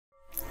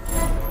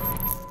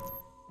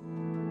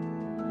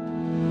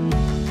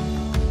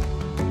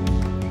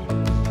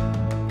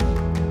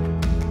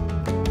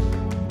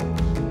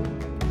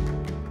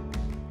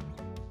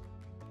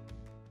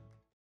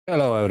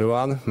Hello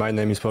everyone, my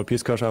name is Paul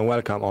Piskosz and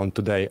welcome on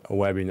today's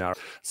webinar.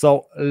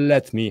 So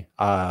let me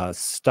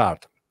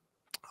start.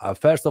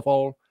 First of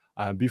all,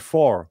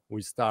 before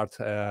we start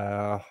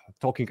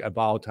talking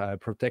about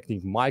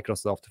protecting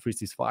Microsoft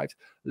 365,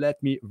 let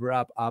me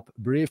wrap up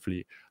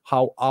briefly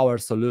how our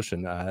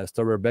solution,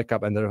 Storware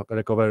Backup and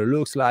Recovery,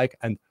 looks like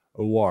and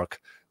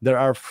work. There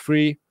are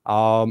three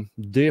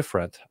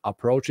different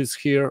approaches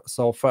here.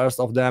 So first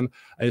of them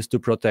is to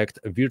protect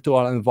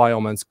virtual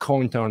environments,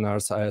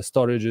 containers,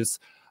 storages,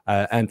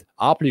 and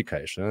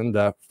application.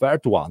 The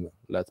third one,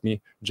 let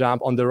me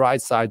jump on the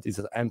right side, is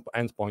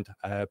endpoint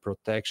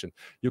protection.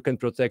 You can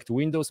protect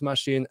Windows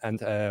machine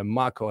and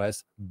Mac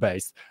OS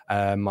based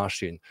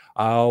machine.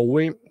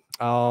 We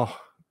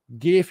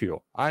give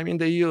you, I mean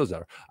the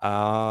user,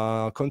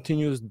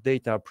 continuous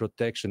data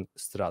protection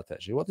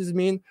strategy. What does it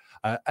mean?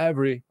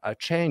 Every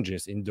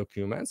changes in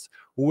documents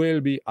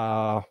will be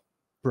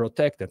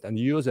protected, and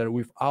user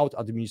without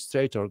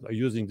administrator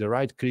using the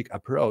right-click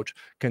approach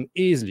can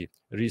easily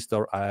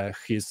restore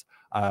his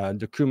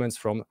documents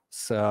from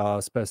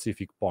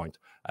specific point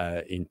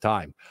in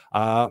time.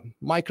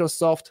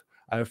 Microsoft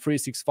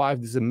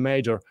 365, this is a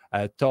major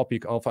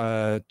topic of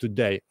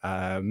today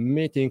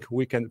meeting.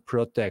 We can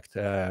protect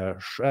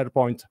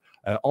SharePoint,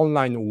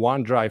 online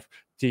OneDrive,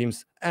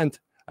 Teams, and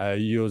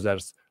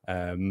users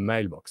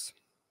Mailbox.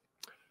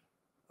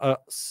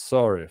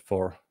 Sorry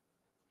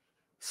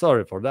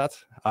for that.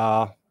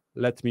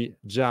 Let me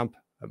jump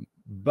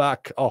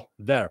back. Oh,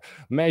 there,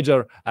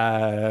 major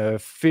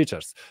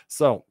features.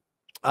 So,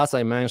 as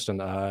I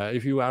mentioned,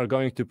 if you are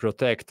going to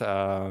protect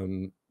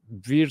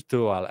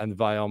virtual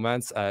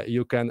environments,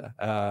 you can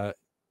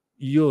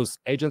use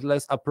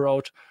agentless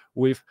approach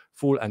with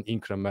full and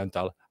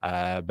incremental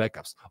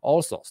backups.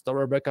 Also,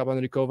 Storware Backup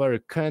and Recovery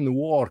can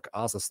work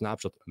as a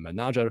snapshot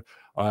manager.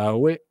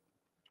 We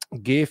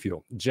give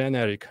you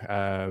generic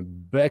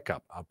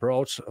backup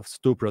approach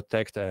to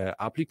protect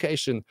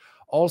application.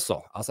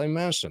 Also, as I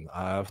mentioned,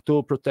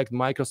 to protect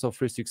Microsoft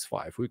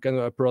 365, we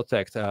can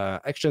protect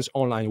Exchange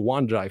Online,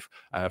 OneDrive,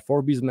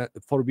 for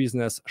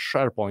business,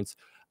 SharePoint,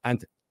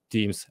 and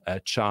Teams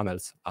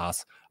channels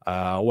as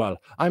well.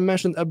 I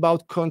mentioned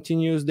about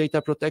continuous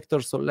data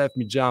protector, so let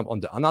me jump on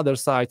the another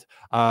side.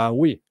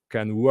 We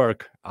can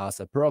work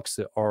as a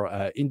proxy or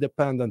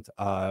independent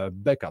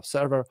backup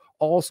server.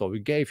 Also, we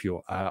gave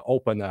you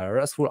open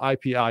RESTful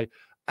API,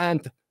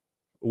 and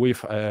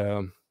with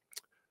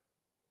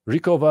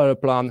recovery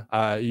plan,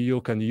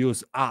 you can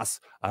use us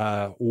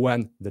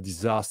when the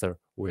disaster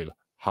will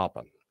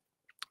happen.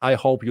 I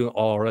hope you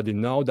already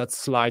know that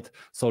slide,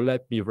 so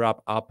let me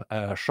wrap up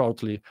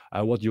shortly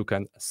what you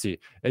can see.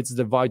 It's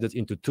divided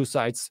into two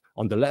sides.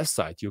 On the left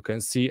side, you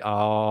can see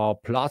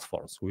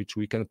platforms which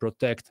we can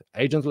protect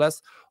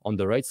agentless. On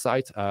the right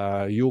side,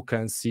 you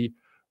can see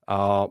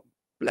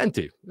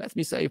plenty, let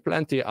me say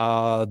plenty,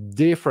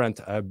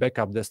 different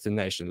backup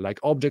destination, like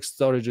object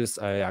storages,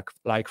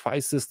 like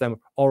file system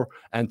or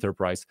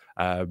enterprise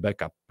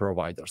backup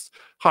providers.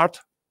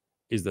 Heart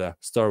is the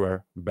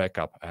Storware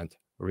Backup and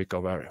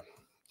Recovery.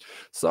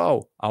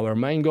 So our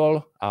main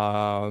goal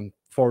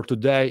for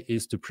today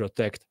is to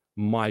protect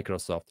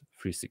Microsoft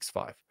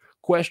 365.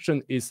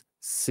 Question is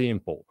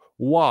simple.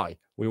 Why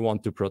we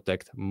want to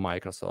protect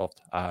Microsoft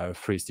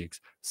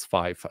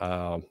 365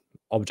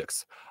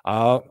 objects?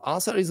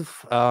 Answer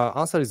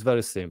is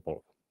very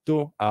simple.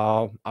 To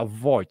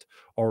avoid,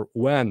 or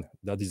when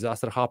the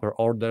disaster happens,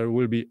 or there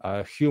will be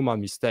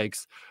human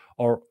mistakes,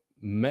 or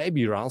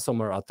maybe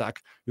ransomware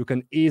attack, you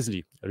can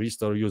easily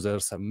restore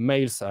users'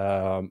 mails,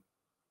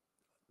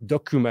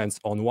 documents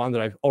on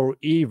OneDrive, or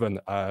even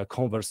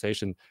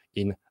conversation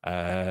in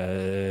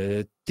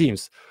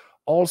Teams.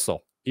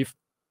 Also, if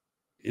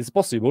it's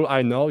possible,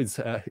 I know it's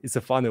a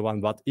funny one,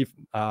 but if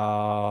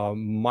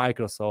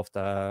Microsoft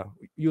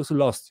you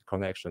lost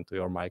connection to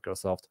your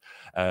Microsoft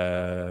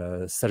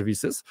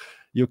services,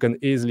 you can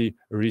easily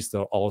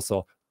restore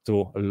also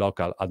to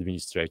local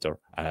administrator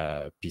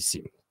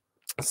PC.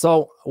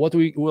 So what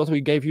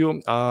we gave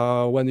you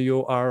when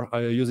you are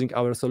using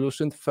our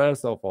solution,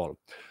 first of all,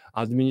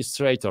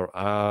 administrator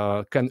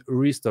can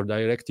restore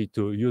directly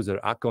to user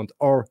account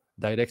or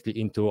directly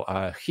into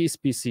his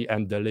PC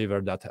and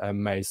deliver that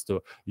mails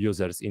to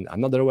users in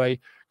another way.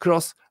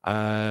 Cross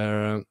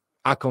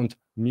account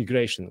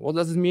migration. What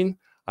does it mean?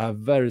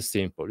 Very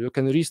simple. You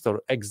can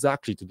restore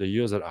exactly to the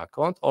user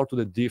account or to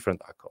the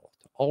different account.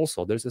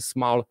 Also, there's a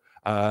small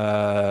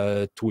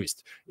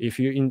twist. If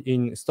you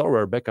in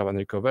Storware Backup and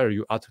Recovery,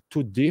 you add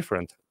two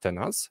different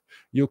tenants,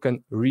 you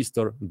can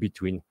restore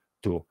between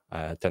two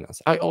tenants.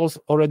 I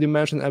also already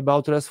mentioned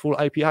about RESTful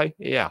API.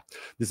 Yeah,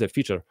 this is a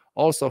feature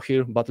also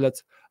here, but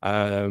let's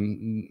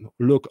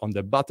look on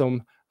the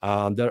bottom.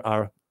 There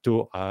are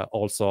two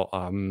also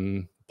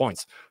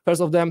points. First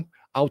of them,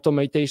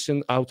 automate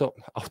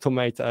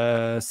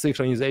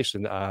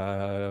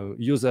synchronization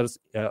users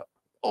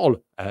all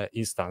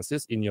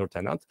instances in your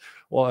tenant.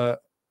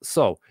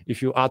 So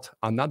if you add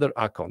another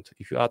account,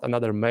 if you add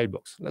another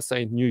mailbox, let's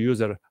say new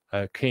user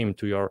came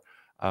to your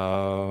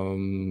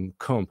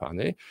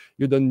company,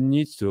 you don't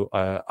need to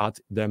add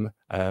them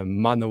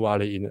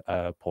manually in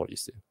a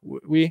policy.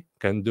 We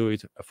can do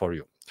it for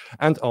you.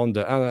 And on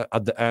the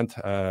at the end,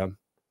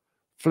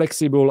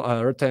 flexible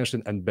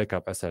retention and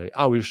backup SLA.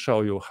 I will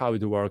show you how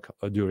it works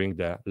during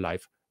the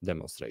live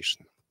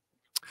demonstration.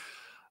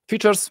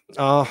 Features,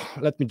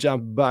 let me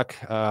jump back.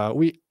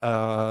 We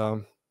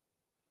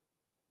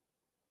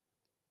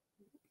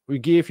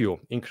give you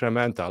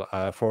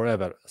incremental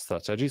forever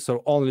strategy,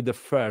 so only the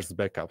first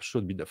backup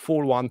should be the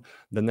full one,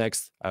 the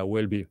next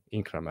will be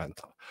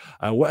incremental.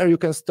 Where you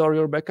can store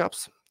your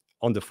backups?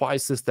 On the file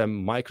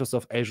system,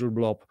 Microsoft Azure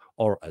Blob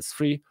or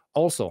S3.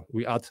 Also,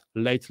 we add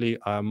lately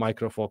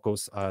Micro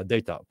Focus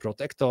data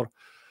protector.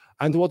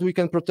 And what we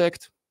can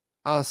protect,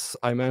 as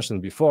I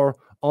mentioned before,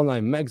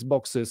 online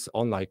mailboxes,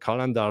 online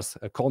calendars,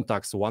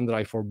 contacts,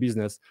 OneDrive for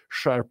business,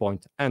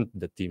 SharePoint, and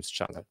the Teams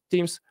channel.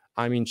 Teams,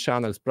 I mean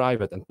channels,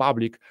 private and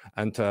public,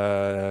 and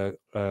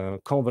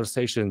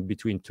conversation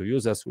between two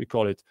users. We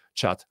call it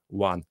chat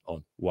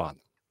one-on-one.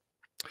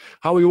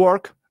 How we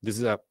work? This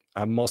is a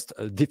most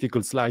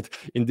difficult slide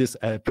in this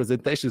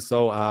presentation,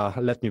 so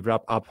let me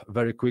wrap up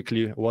very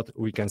quickly what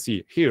we can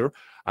see here.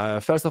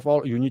 First of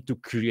all, you need to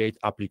create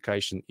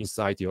application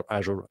inside your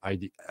Azure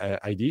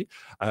ID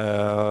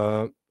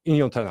in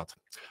your tenant.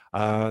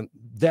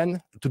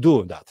 Then to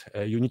do that,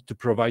 you need to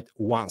provide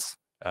once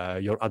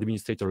your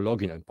administrator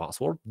login and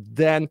password,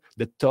 then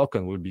the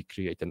token will be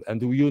created,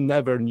 and you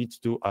never need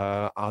to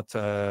add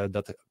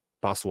that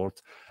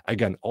password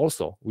again.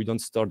 Also, we don't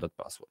store that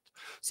password.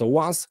 So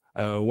once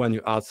when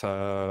you add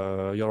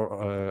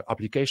your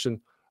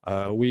application,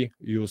 we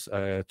use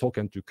a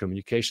token to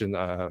communication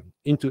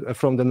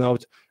from the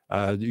node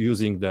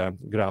using the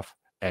Graph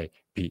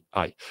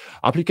API.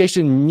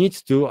 Application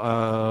needs to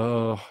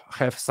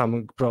have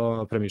some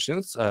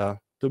permissions,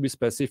 to be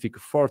specific,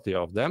 40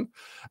 of them,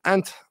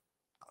 and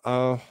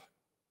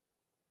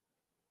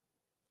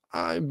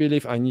I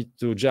believe I need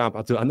to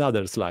jump to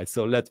another slide,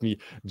 so let me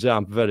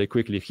jump very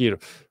quickly here.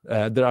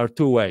 There are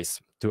two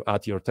ways to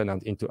add your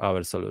tenant into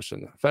our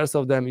solution. First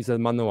of them is a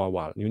manual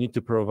one. You need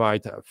to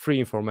provide free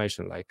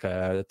information like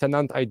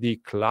tenant ID,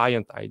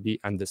 client ID,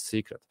 and the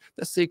secret.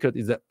 The secret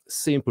is a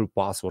simple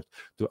password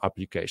to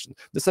application.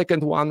 The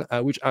second one,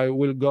 which I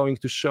will going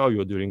to show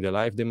you during the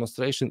live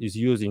demonstration, is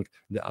using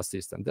the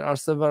assistant. There are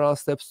several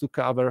steps to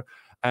cover,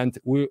 and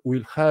we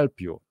will help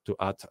you to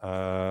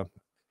add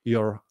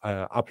your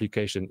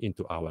application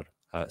into our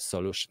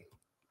solution.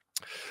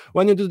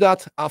 When you do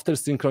that, after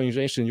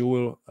synchronization,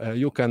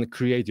 you can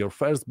create your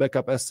first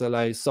backup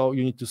SLA. So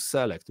you need to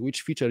select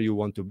which feature you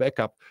want to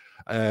backup,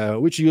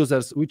 which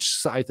users, which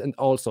site, and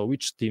also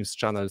which Teams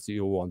channels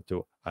you want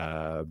to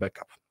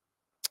backup.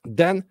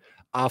 Then,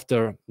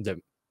 after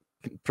the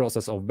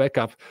process of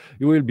backup,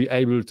 you will be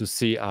able to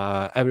see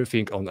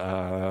everything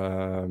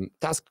on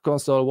task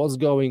console, what's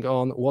going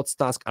on, what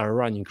tasks are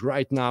running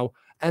right now,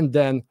 and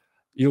then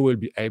you will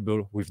be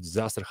able, with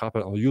disaster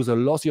happen or user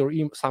lost your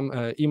some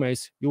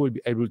emails, you will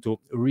be able to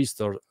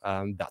restore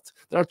that.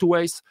 There are two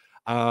ways.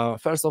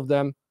 First of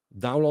them,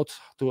 download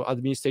to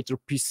administrator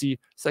PC.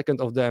 Second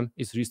of them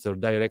is restore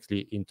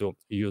directly into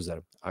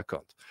user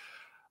account.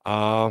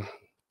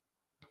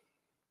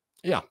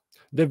 Yeah,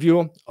 the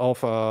view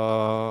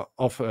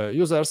of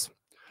users,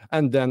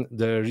 and then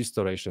the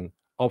restoration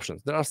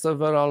options. There are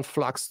several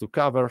flags to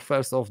cover.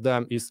 First of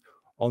them is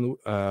on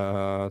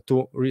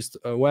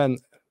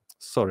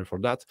sorry for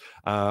that,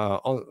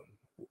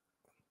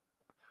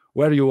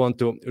 where you want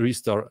to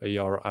restore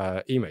your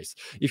emails.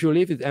 If you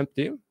leave it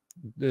empty,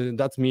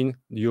 that means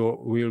you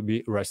will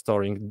be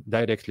restoring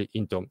directly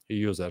into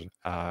user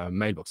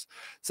mailbox.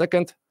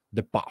 Second,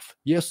 the path.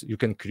 Yes, you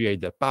can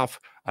create the path,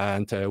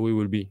 and we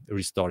will be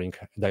restoring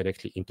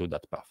directly into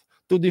that path.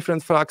 Two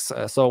different flags.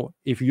 So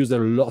if user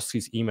lost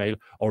his email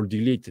or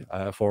delete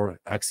for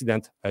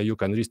accident, you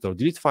can restore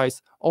delete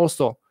files.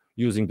 Also,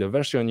 using the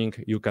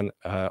versioning, you can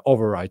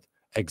overwrite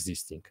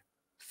existing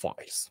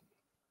files.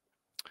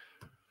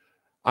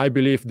 I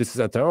believe this is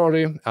a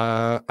theory,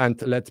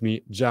 and let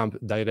me jump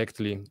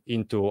directly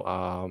into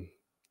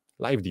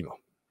live demo.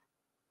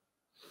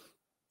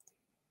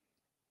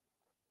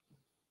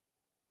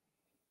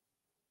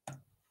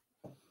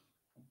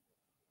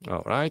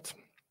 All right,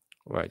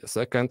 wait a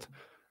second.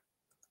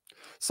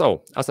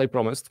 So, as I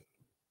promised,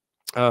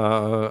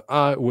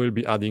 I will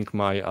be adding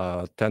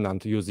my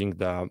tenant using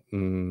the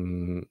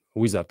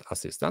wizard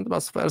assistant.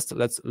 But first,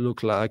 let's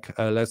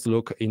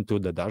look into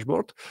the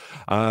dashboard.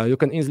 You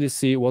can easily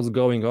see what's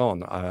going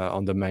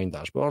on the main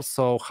dashboard.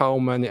 So, how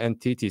many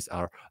entities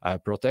are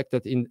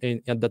protected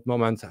at that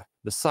moment,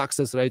 the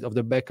success rate of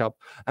the backup,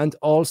 and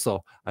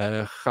also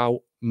how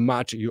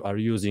much you are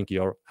using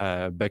your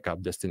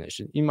backup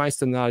destination. In my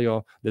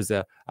scenario, there's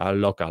a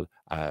local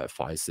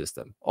file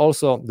system.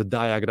 Also, the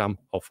diagram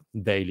of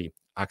daily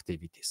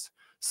activities.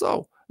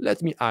 So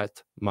let me add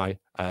my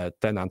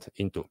tenant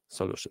into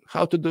solution.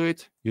 How to do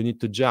it? You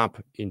need to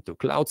jump into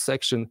cloud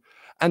section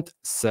and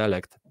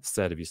select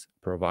service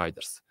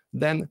providers.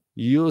 Then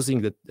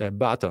using the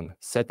button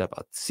setup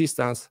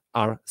assistance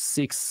are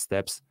 6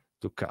 steps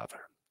to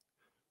cover.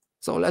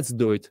 So let's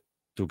do it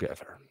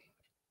together.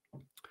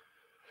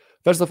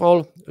 First of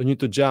all, you need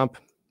to jump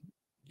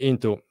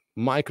into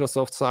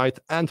Microsoft site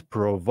and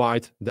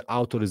provide the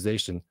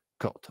authorization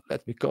code.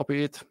 Let me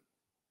copy it.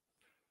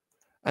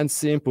 And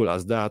simple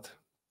as that,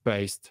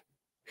 paste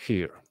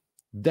here.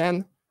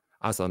 Then,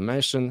 as I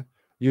mentioned,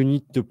 you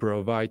need to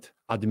provide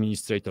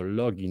administrator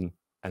login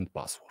and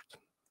password.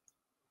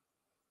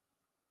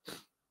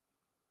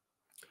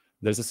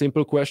 There's a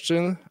simple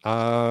question.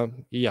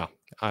 Yeah,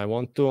 I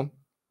want to.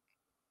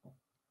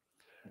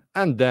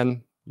 And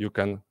then you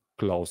can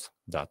close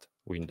that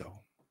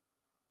window.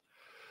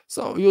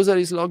 So user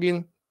is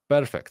login,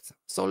 perfect.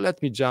 So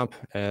let me jump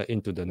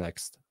into the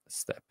next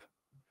step.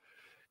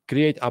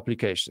 Create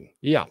application.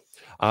 Yeah.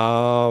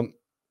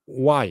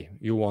 Why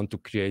you want to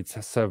create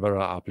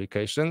several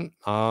applications?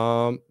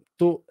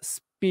 To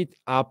speed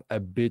up a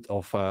bit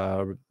of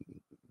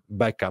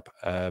backup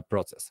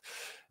process.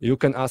 You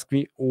can ask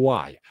me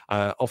why.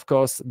 Of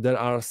course, there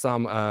are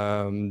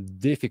some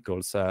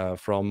difficulties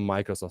from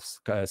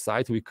Microsoft's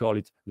side. We call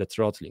it the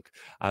throttling.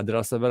 There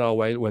are several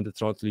ways when the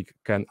throttling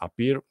can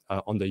appear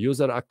on the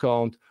user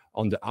account,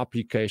 on the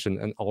application,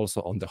 and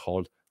also on the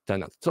whole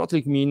tenant.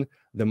 Throttling means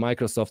the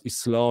Microsoft is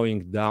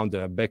slowing down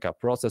the backup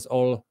process,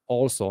 or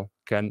also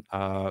can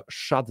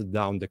shut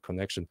down the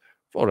connection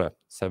for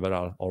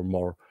several or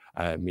more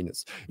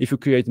minutes. If you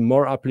create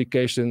more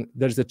application,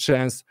 there's a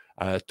chance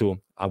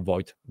to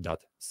avoid that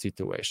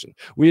situation.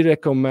 We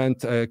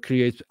recommend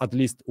create at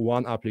least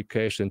one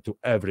application to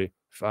every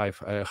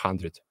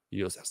 500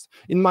 users.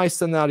 In my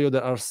scenario,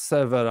 there are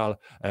several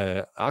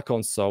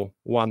accounts, so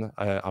one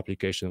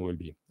application will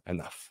be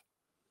enough.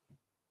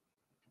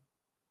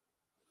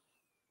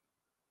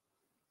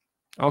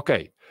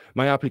 Okay,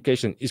 my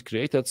application is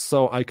created,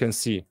 so I can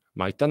see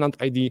my tenant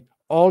ID,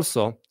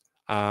 also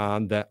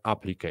the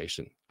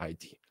application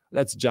ID.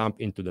 Let's jump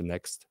into the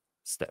next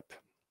step.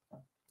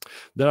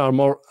 There are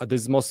more,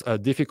 this is most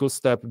difficult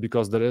step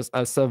because there is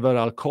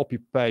several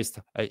copy-paste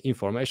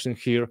information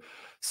here.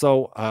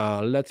 So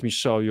let me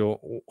show you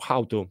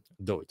how to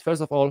do it.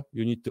 First of all,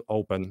 you need to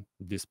open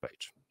this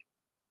page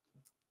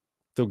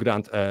to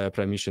grant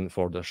permission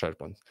for the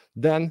SharePoint.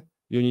 Then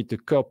you need to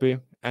copy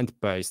and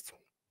paste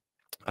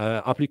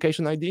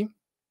application ID,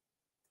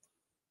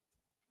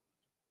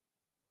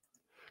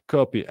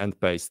 copy and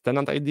paste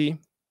tenant ID,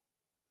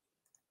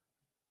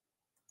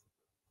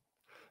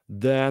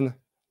 then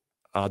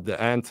at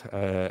the end,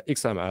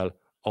 XML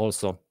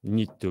also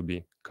need to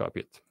be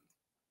copied.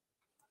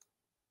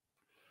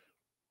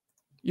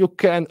 You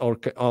can or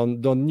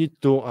don't need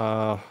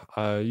to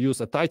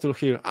use a title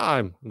here.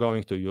 I'm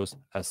going to use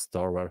a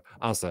Storware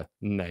as a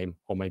name,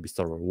 or maybe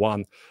Storware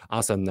 1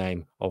 as a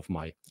name of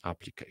my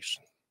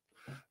application.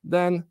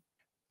 Then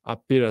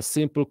appear a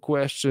simple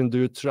question: do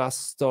you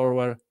trust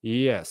Storware?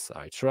 Yes,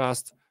 I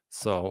trust.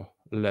 So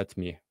let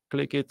me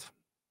click it.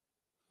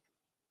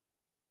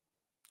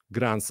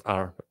 Grants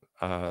are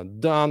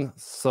done,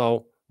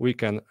 so we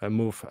can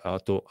move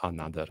to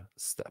another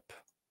step.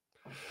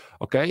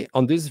 Okay,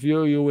 on this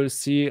view, you will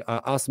see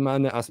as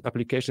many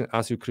applications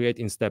as you create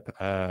in step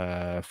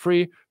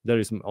 3. There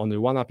is only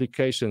one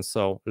application,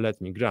 so let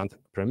me grant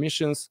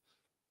permissions.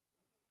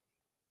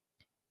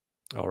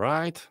 All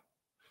right.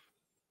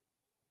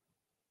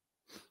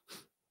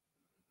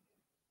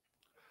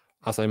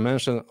 As I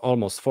mentioned,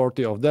 almost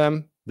 40 of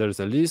them. There is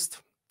a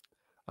list.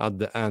 At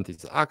the end,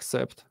 it's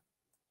accept.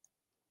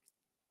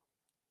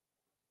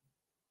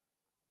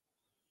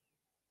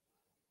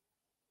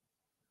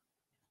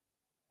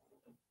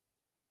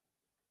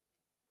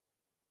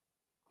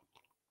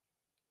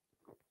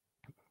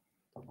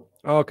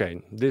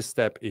 Okay, this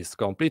step is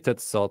completed.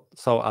 So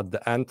at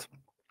the end,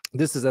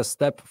 this is a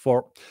step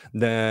for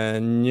the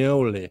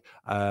newly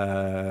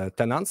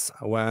tenants.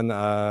 When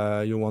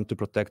you want to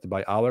protect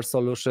by our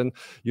solution,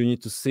 you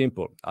need to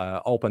simple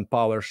open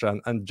PowerShell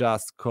and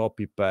just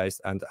copy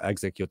paste and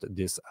execute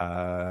these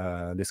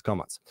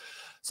commands.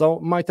 So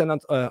my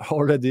tenant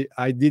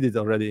I did it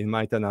already in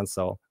my tenant,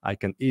 so I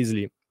can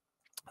easily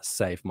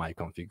save my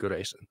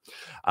configuration.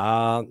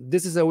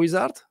 This is a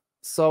wizard.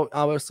 So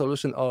our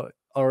solution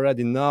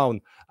already known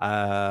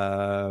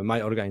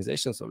my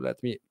organization. So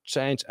let me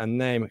change a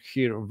name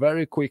here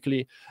very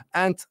quickly,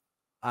 and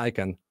I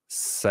can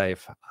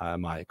save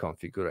my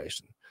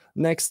configuration.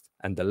 Next,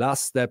 and the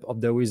last step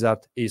of the wizard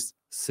is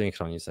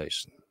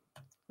synchronization.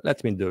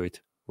 Let me do it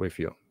with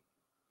you.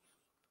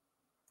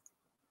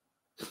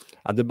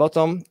 At the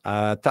bottom,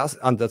 on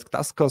the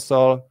task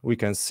console, we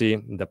can see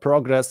the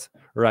progress.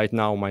 Right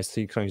now, my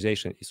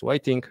synchronization is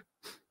waiting.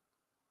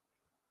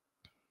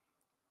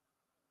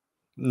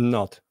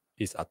 Node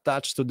is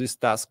attached to this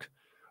task.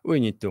 We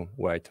need to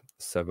wait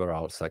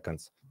several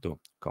seconds to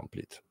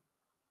complete.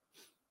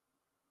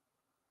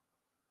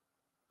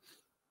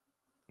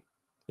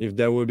 If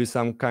there will be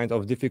some kind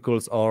of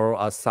difficulties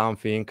or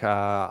something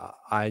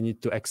I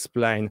need to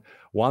explain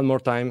one more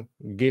time,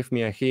 give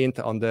me a hint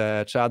on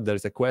the chat.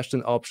 There's a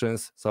question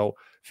options, so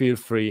feel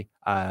free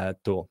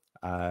to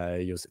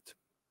use it.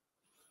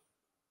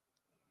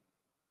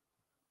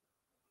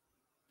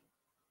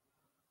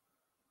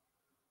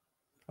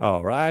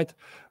 All right,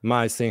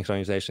 my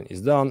synchronization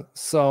is done.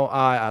 So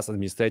I, as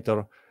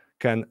administrator,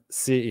 can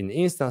see in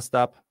Instance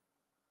tab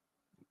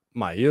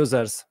my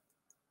users,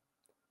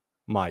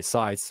 my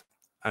sites,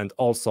 and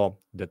also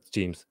the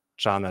Teams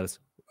channels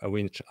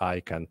which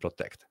I can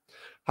protect.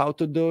 How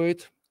to do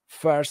it?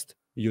 First,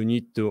 you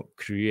need to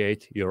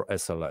create your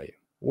SLA.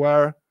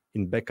 Where?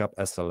 In Backup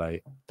SLA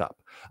tab.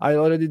 I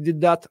already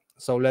did that,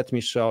 so let me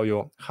show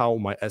you how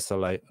my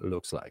SLA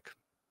looks like.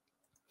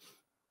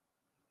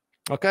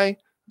 Okay,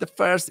 the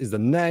first is the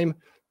name,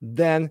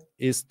 then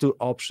is two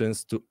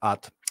options to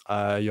add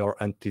your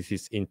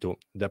entities into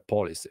the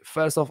policy.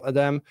 First of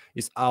them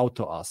is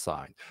auto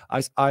assign.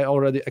 As I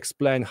already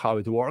explained how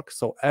it works,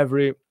 so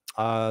every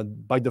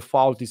by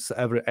default is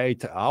every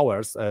 8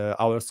 hours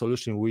our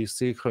solution will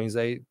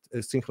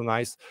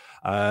synchronize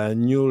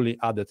newly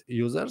added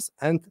users,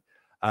 and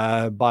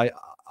by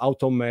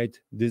automate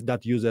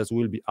that users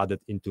will be added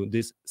into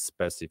this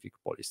specific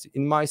policy.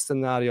 In my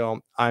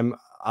scenario, I'm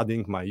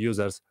adding my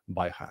users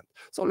by hand.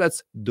 So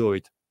let's do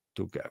it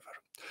together.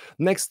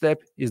 Next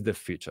step is the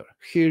feature.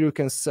 Here you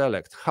can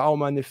select how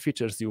many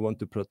features you want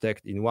to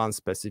protect in one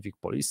specific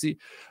policy.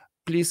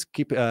 Please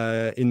keep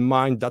in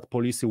mind that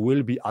policy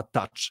will be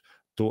attached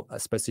to a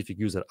specific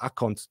user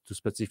account, to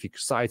specific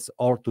sites,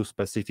 or to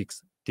specific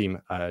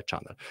team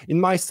channel. In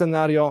my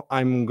scenario,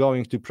 I'm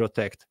going to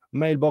protect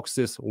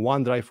mailboxes,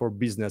 OneDrive for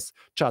Business,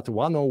 Chat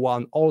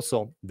 101,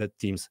 also the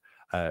Teams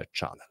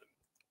channel.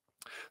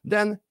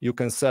 Then you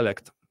can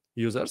select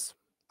users.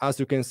 As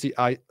you can see,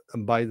 I,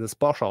 by the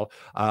special,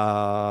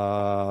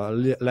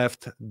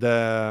 left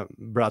the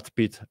Brad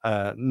Pitt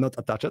not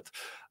attached.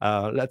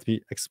 Let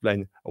me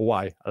explain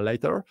why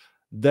later.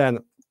 Then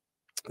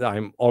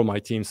all my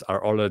teams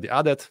are already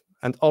added.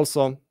 And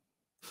also,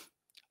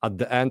 at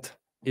the end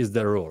is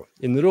the rule.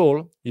 In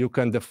rule, you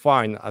can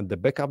define the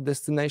backup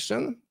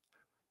destination.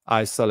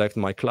 I select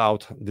my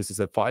cloud. This is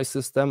a file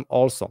system.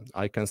 Also,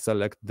 I can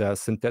select the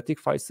synthetic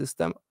file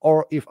system,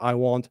 or if I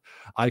want,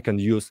 I can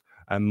use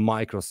a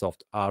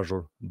Microsoft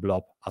Azure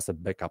blob as a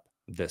backup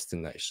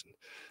destination.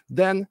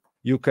 Then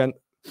you can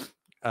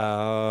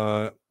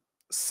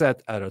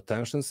set a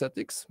retention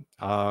settings,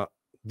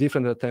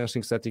 different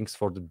retention settings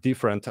for the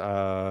different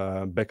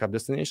backup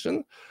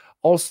destination.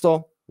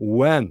 Also,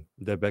 when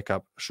the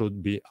backup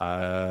should be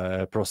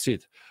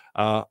proceed.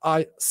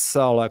 I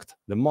select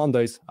the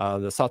Mondays,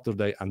 the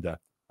Saturday, and the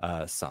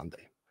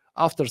Sunday.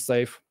 After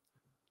save,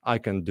 I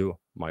can do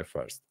my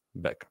first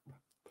backup.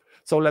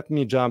 So let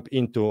me jump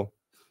into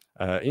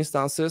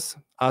instances.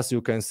 As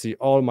you can see,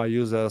 all my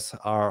users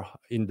are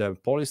in the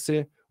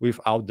policy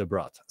without the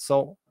Brad.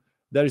 So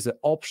there is an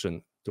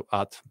option to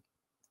add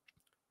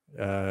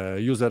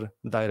user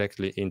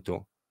directly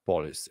into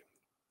policy.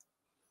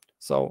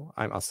 So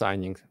I'm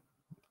assigning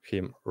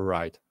him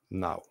right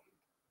now.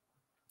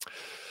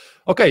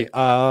 Okay,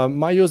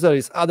 my user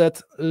is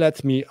added.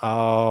 Let me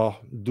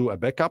do a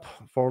backup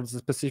for the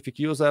specific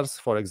users.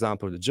 For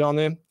example, the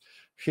Johnny.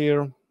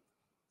 Here,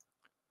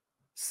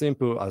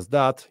 simple as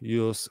that.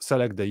 You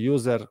select the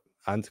user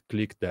and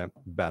click the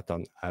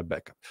button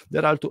backup.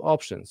 There are two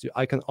options.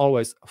 I can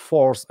always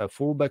force a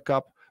full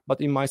backup, but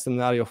in my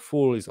scenario,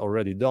 full is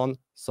already done.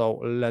 So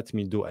let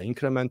me do an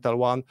incremental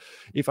one.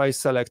 If I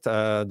select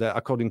the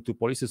according to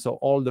policy, so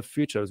all the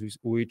features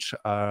which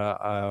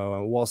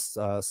was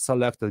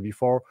selected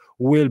before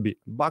will be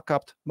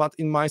backupped. But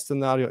in my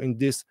scenario, in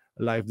this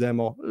live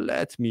demo,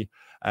 let me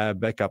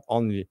backup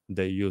only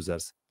the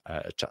user's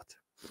chat.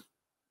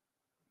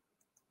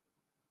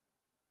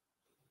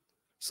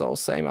 So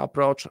same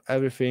approach,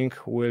 everything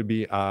will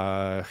be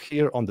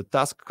here on the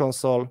task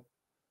console.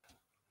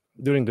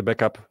 During the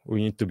backup,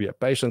 we need to be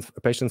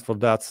patient for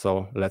that.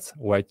 So let's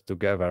wait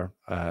together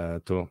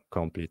to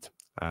complete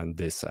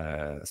this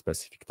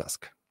specific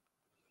task.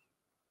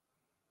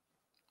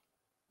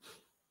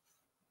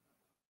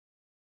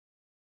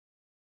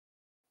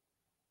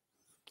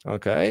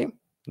 Okay,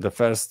 the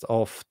first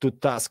of two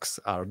tasks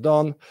are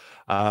done.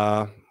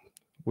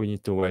 We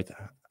need to wait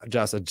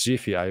just a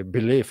jiffy, I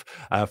believe,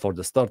 for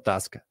the store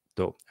task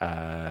to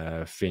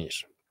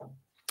finish.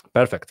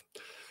 Perfect.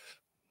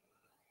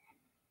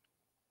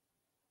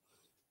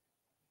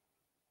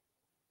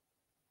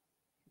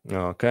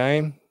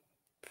 Okay,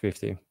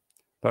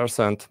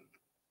 50%.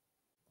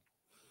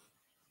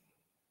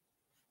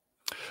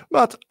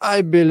 But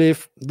I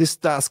believe this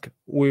task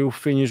will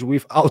finish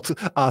without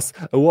us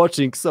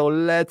watching. So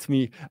let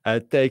me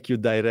take you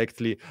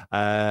directly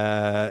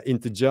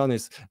into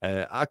Johnny's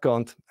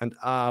account, and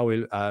I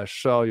will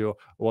show you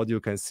what you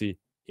can see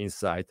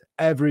inside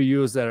every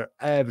user,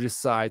 every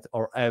site,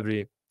 or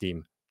every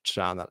team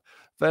channel.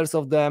 First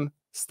of them,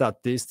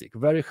 statistic,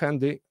 very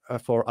handy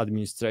for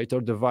administrator,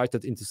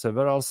 divided into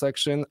several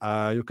sections.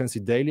 You can see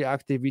daily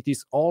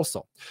activities.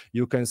 Also,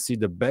 you can see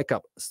the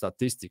backup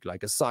statistic,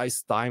 like a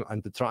size, time,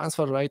 and the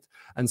transfer rate.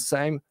 And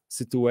same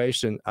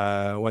situation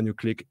when you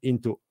click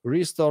into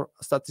restore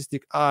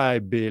statistic. I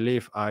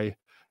believe I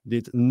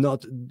did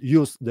not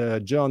use the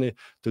Johnny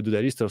to do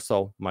the restore,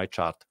 so my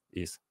chart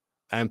is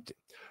empty.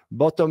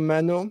 Bottom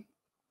menu,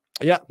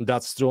 Yeah,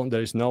 that's true.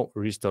 There is no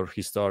restore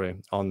history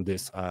on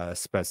this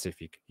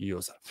specific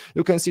user.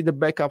 You can see the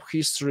backup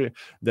history,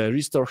 the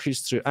restore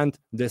history, and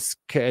the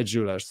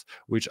schedulers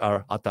which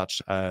are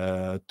attached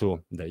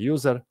to the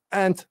user.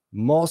 And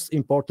most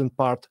important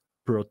part,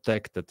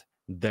 protected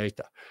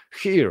data.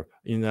 Here,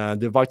 in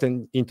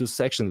divided into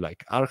sections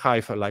like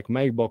archive, like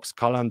Mailbox,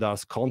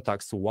 calendars,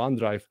 contacts,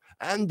 OneDrive,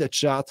 and the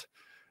chat,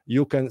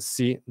 you can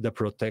see the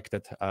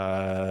protected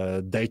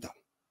data.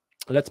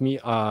 Let me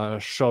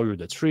show you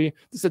the tree.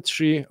 This is a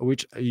tree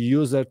which a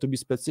user, to be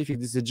specific,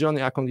 this is a Johnny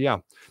account. Yeah,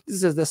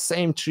 this is the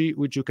same tree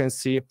which you can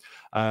see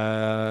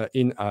this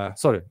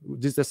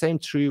is the same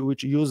tree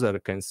which user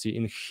can see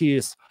in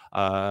his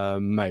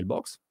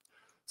mailbox.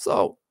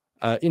 So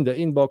in the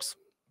inbox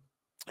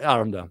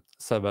are the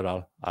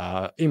several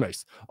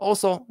emails.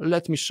 Also,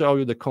 let me show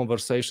you the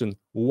conversation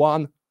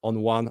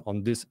one-on-one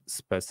on this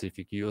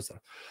specific user.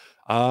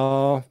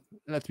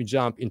 Let me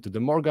jump into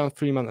the Morgan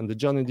Freeman and the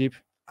Johnny Depp,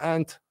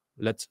 and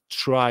let's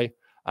try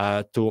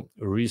to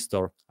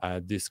restore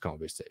this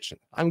conversation.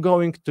 I'm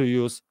going to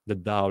use the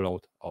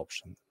download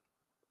option.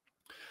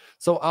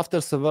 So after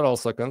several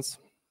seconds,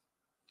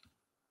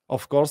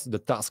 of course, the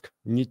task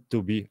needs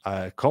to be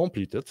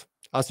completed.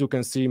 As you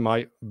can see,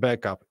 my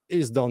backup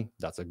is done.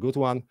 That's a good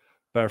one.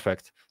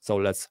 Perfect. So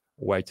let's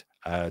wait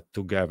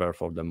together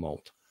for the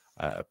mode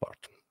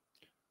part.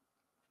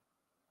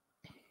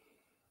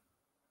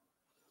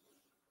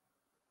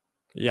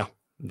 Yeah,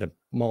 the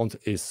mount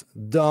is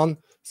done.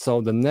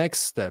 So the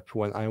next step,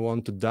 when I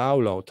want to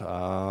download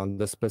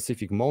the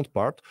specific mount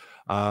part,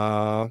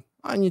 I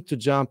need to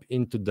jump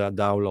into the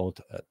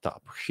download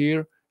tab.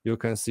 Here you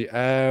can see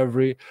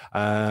every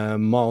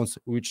mount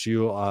which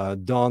you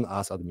done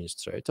as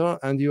administrator,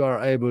 and you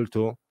are able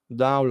to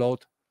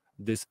download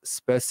this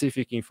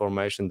specific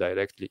information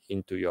directly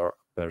into your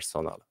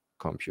personal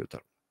computer.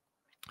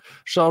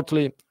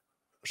 Shortly,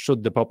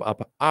 should the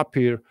pop-up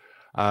appear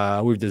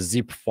with the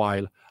zip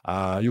file,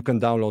 you can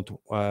download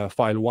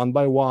file one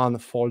by one,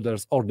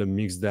 folders, or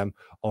mix them,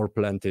 or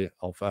plenty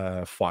of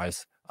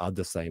files at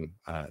the same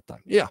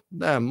time. Yeah,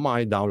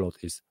 my download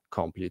is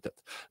completed.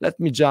 Let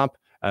me jump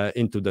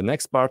into the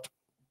next part.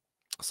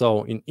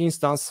 So in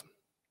instance,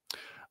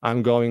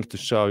 I'm going to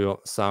show you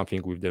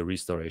something with the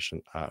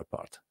restoration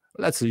part.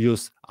 Let's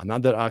use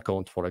another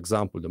account, for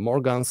example, the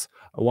Morgan's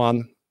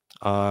one.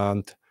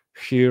 And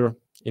here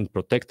in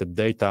protected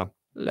data,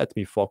 let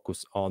me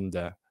focus on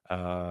the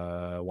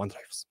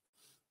OneDrives.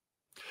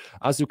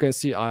 As you can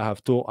see, I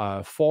have two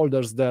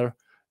folders there.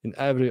 In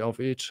everywhere,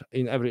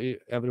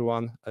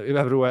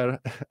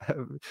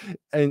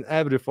 in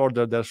every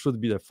folder, there should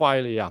be the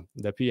file, yeah,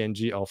 the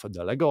PNG of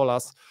the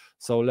Legolas.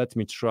 So let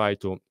me try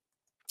to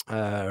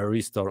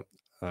restore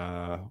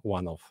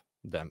one of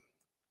them.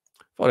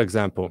 For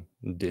example,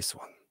 this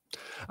one.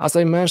 As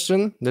I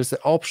mentioned, there's an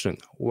option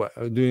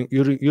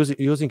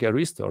using a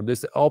restore.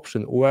 There's an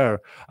option where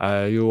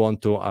you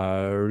want to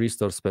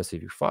restore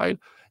specific file.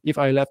 If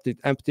I left it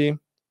empty,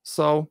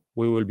 so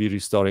we will be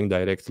restoring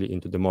directly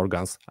into the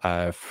Morgan's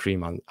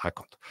Freeman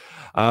account.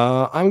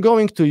 I'm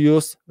going to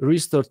use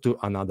restore to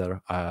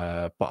another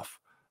path.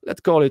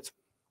 Let's call it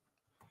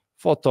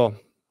photo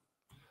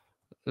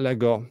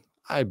Lego.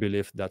 I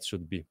believe that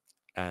should be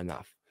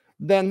enough.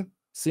 Then,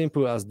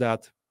 simple as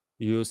that,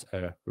 use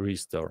a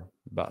restore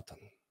button.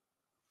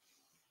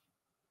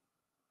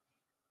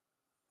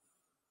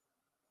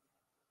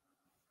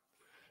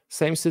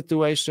 Same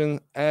situation,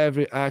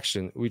 every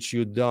action which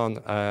you done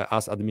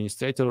as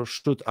administrator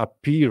should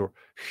appear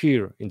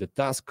here in the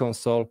task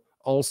console,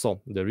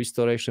 also the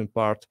restoration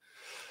part.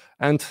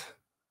 And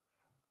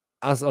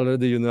as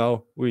already you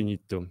know, we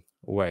need to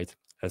wait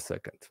a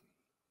second.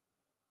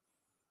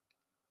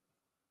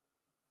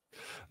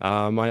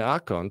 My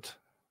account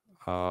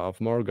of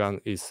Morgan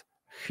is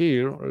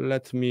here.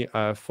 Let me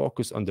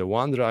focus on the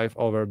OneDrive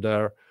over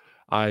there.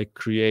 I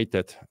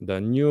created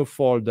the new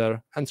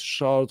folder, and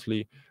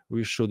shortly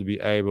we should be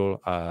able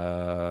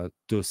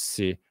to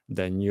see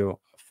the new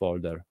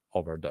folder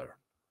over there.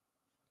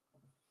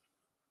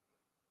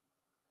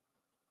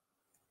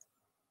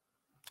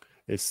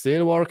 It's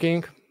still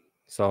working,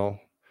 so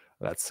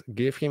let's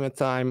give him a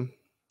time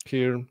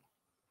here.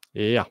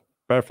 Yeah,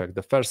 perfect.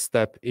 The first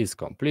step is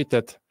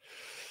completed.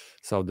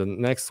 So the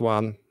next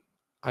one,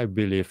 I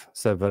believe,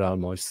 several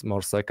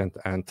more seconds,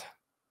 and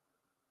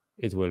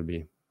it will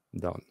be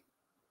done.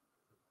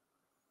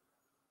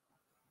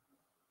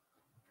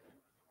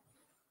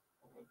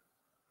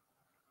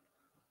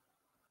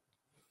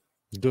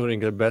 During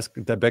the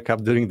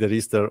backup, during the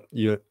restore,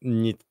 you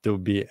need to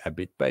be a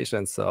bit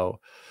patient. So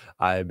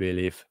I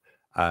believe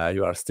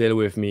you are still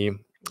with me.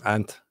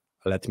 And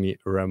let me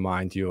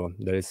remind you,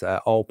 there is an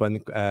open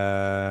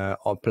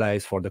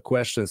place for the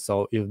questions.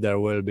 So if there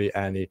will be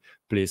any,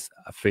 please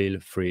feel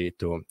free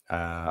to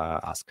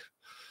ask.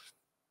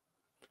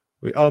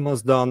 We're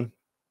almost done.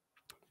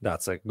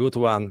 That's a good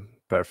one.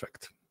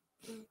 Perfect.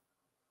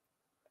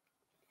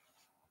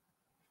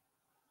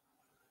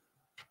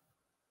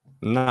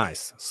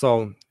 Nice.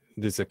 So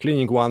this is a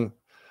cleaning one,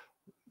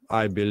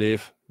 I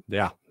believe.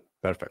 Yeah,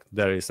 perfect.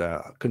 There is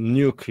a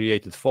new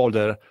created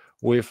folder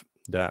with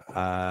the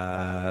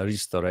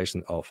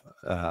restoration of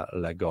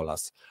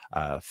Legolas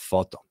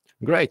photo.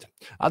 Great.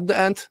 At the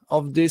end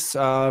of this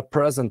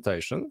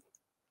presentation,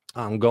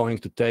 I'm going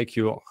to take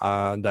you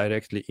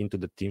directly into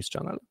the Teams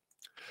channel.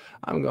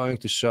 I'm going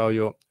to show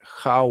you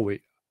how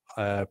we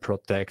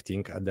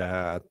protecting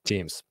the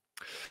Teams.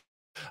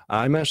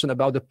 I mentioned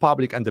about the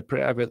public and the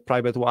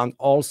private one.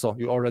 Also,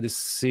 you already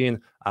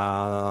seen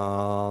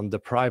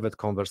the private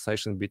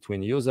conversation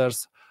between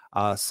users.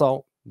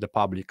 So the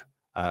public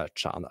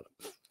channel.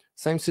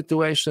 Same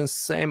situation,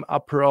 same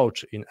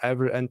approach in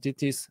every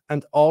entities,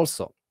 and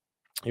also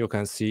you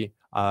can see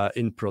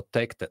in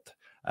protected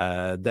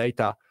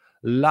data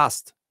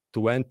last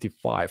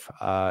 25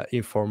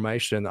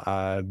 information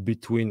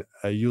between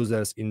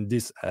users in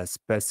this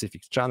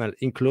specific channel,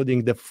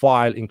 including the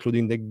file,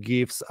 including the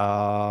GIFs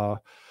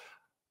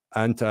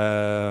and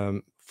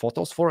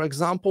photos, for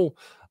example.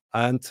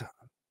 And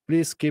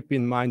please keep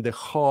in mind the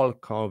whole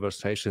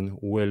conversation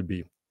will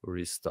be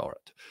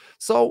restored.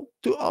 So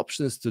 2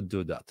 options to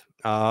do that.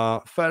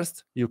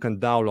 First, you can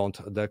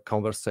download the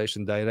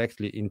conversation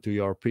directly into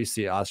your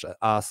PC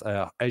as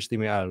a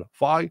HTML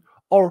file,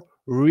 or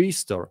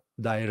restore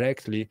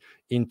directly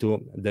into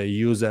the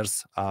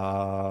user's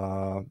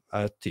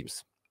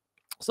Teams.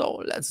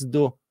 So let's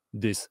do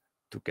this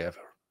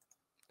together.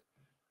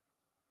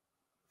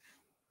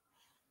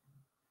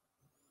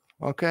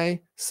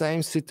 Okay,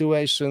 same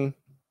situation.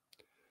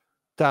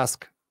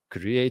 Task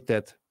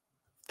created.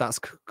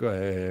 Task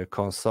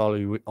console.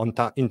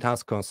 In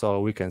Task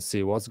Console, we can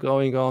see what's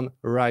going on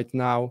right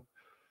now.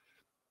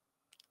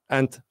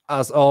 And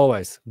as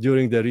always,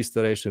 during the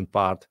restoration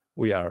part,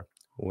 we are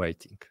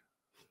waiting.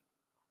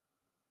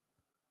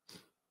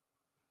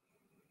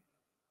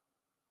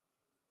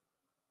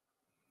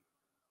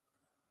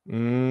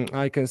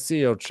 I can see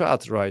your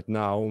chat right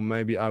now.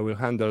 Maybe I will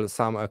handle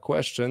some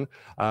question.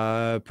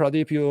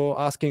 Pradeep, you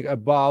asking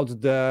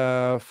about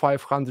the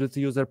 500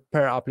 user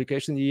per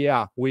application.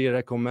 Yeah, we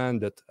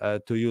recommended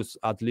to use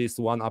at least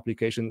 1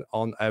 application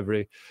on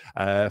every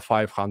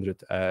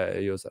 500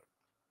 user.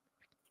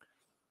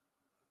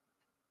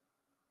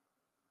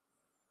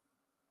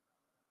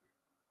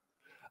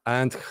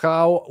 And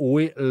how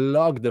we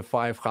log the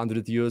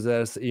 500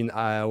 users in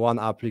 1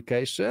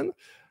 application?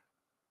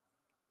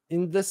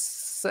 In the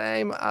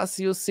same as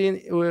you seen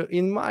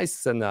in my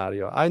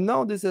scenario. I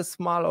know this is a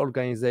small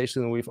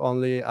organization with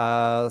only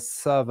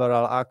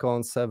several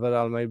accounts,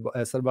 several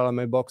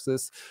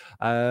mailboxes,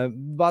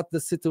 but the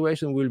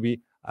situation will be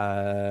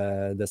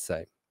the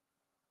same.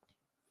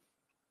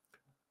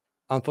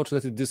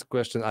 Unfortunately, this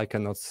question, I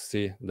cannot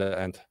see the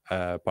end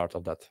part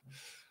of that.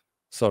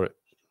 Sorry.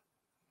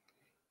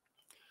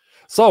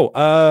 So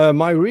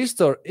my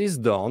restore is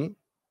done.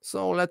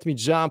 So let me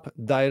jump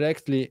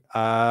directly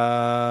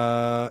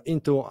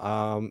into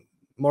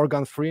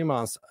Morgan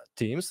Freeman's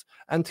Teams.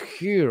 And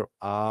here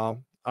are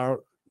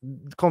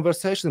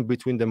conversation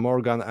between the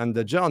Morgan and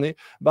the Johnny,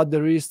 but the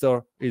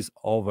restore is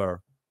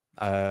over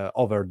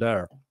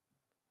there.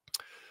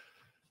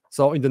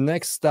 So in the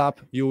next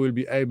step, you will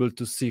be able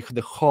to see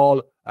the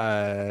whole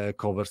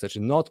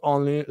conversation, not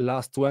only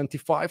last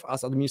 25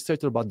 as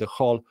administrator, but the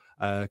whole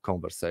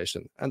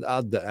conversation. And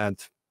at the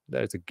end,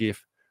 there is a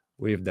GIF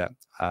with the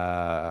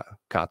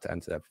cat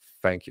and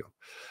thank you.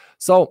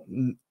 So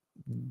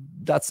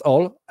that's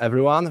all,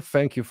 everyone.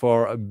 Thank you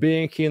for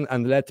being here,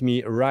 and let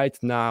me right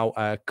now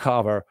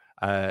cover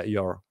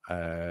your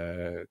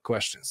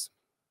questions.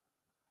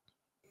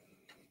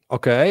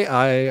 Okay,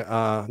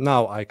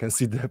 now I can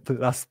see the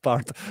last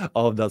part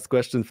of that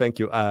question. Thank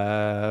you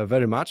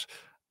very much.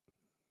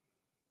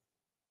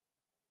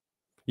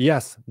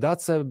 Yes,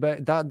 that's a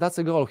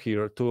goal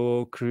here,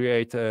 to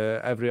create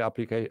every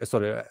application.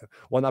 Sorry,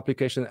 1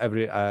 application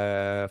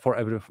for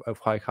every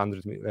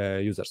 500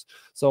 users.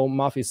 So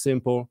math is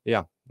simple.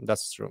 Yeah,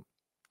 that's true.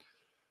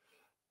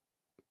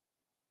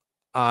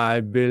 I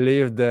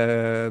believe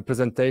the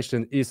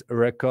presentation is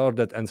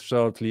recorded and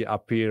shortly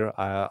appear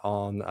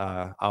on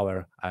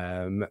our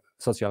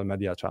social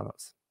media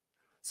channels.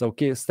 So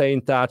stay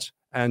in touch,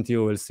 and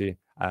you will see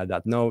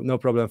that. No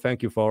problem.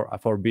 Thank you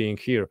for being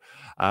here.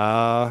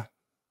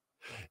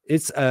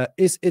 Is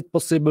it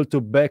possible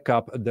to back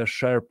up the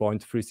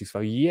SharePoint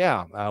 365?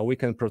 Yeah, we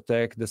can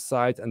protect the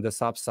site and the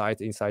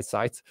sub-site inside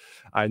sites.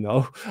 I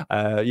know.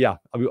 Yeah,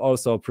 we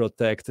also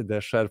protect the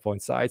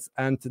SharePoint sites,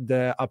 and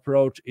the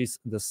approach is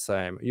the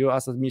same. You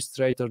as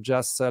administrator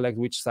just select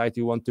which site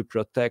you want to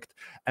protect,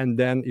 and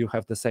then you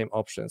have the same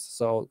options.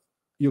 So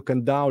you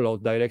can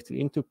download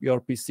directly into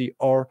your PC,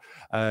 or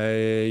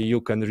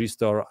you can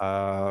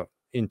restore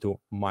into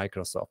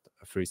Microsoft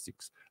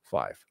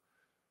 365.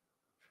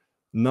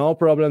 No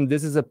problem.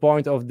 This is the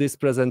point of this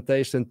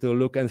presentation, to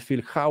look and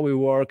feel how we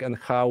work and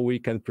how we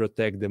can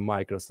protect the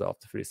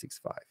Microsoft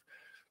 365.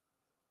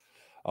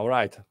 All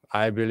right.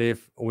 I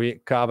believe we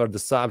covered the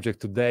subject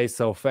today.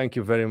 So thank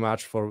you very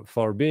much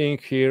for being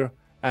here,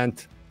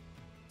 and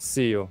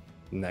see you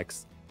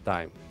next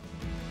time.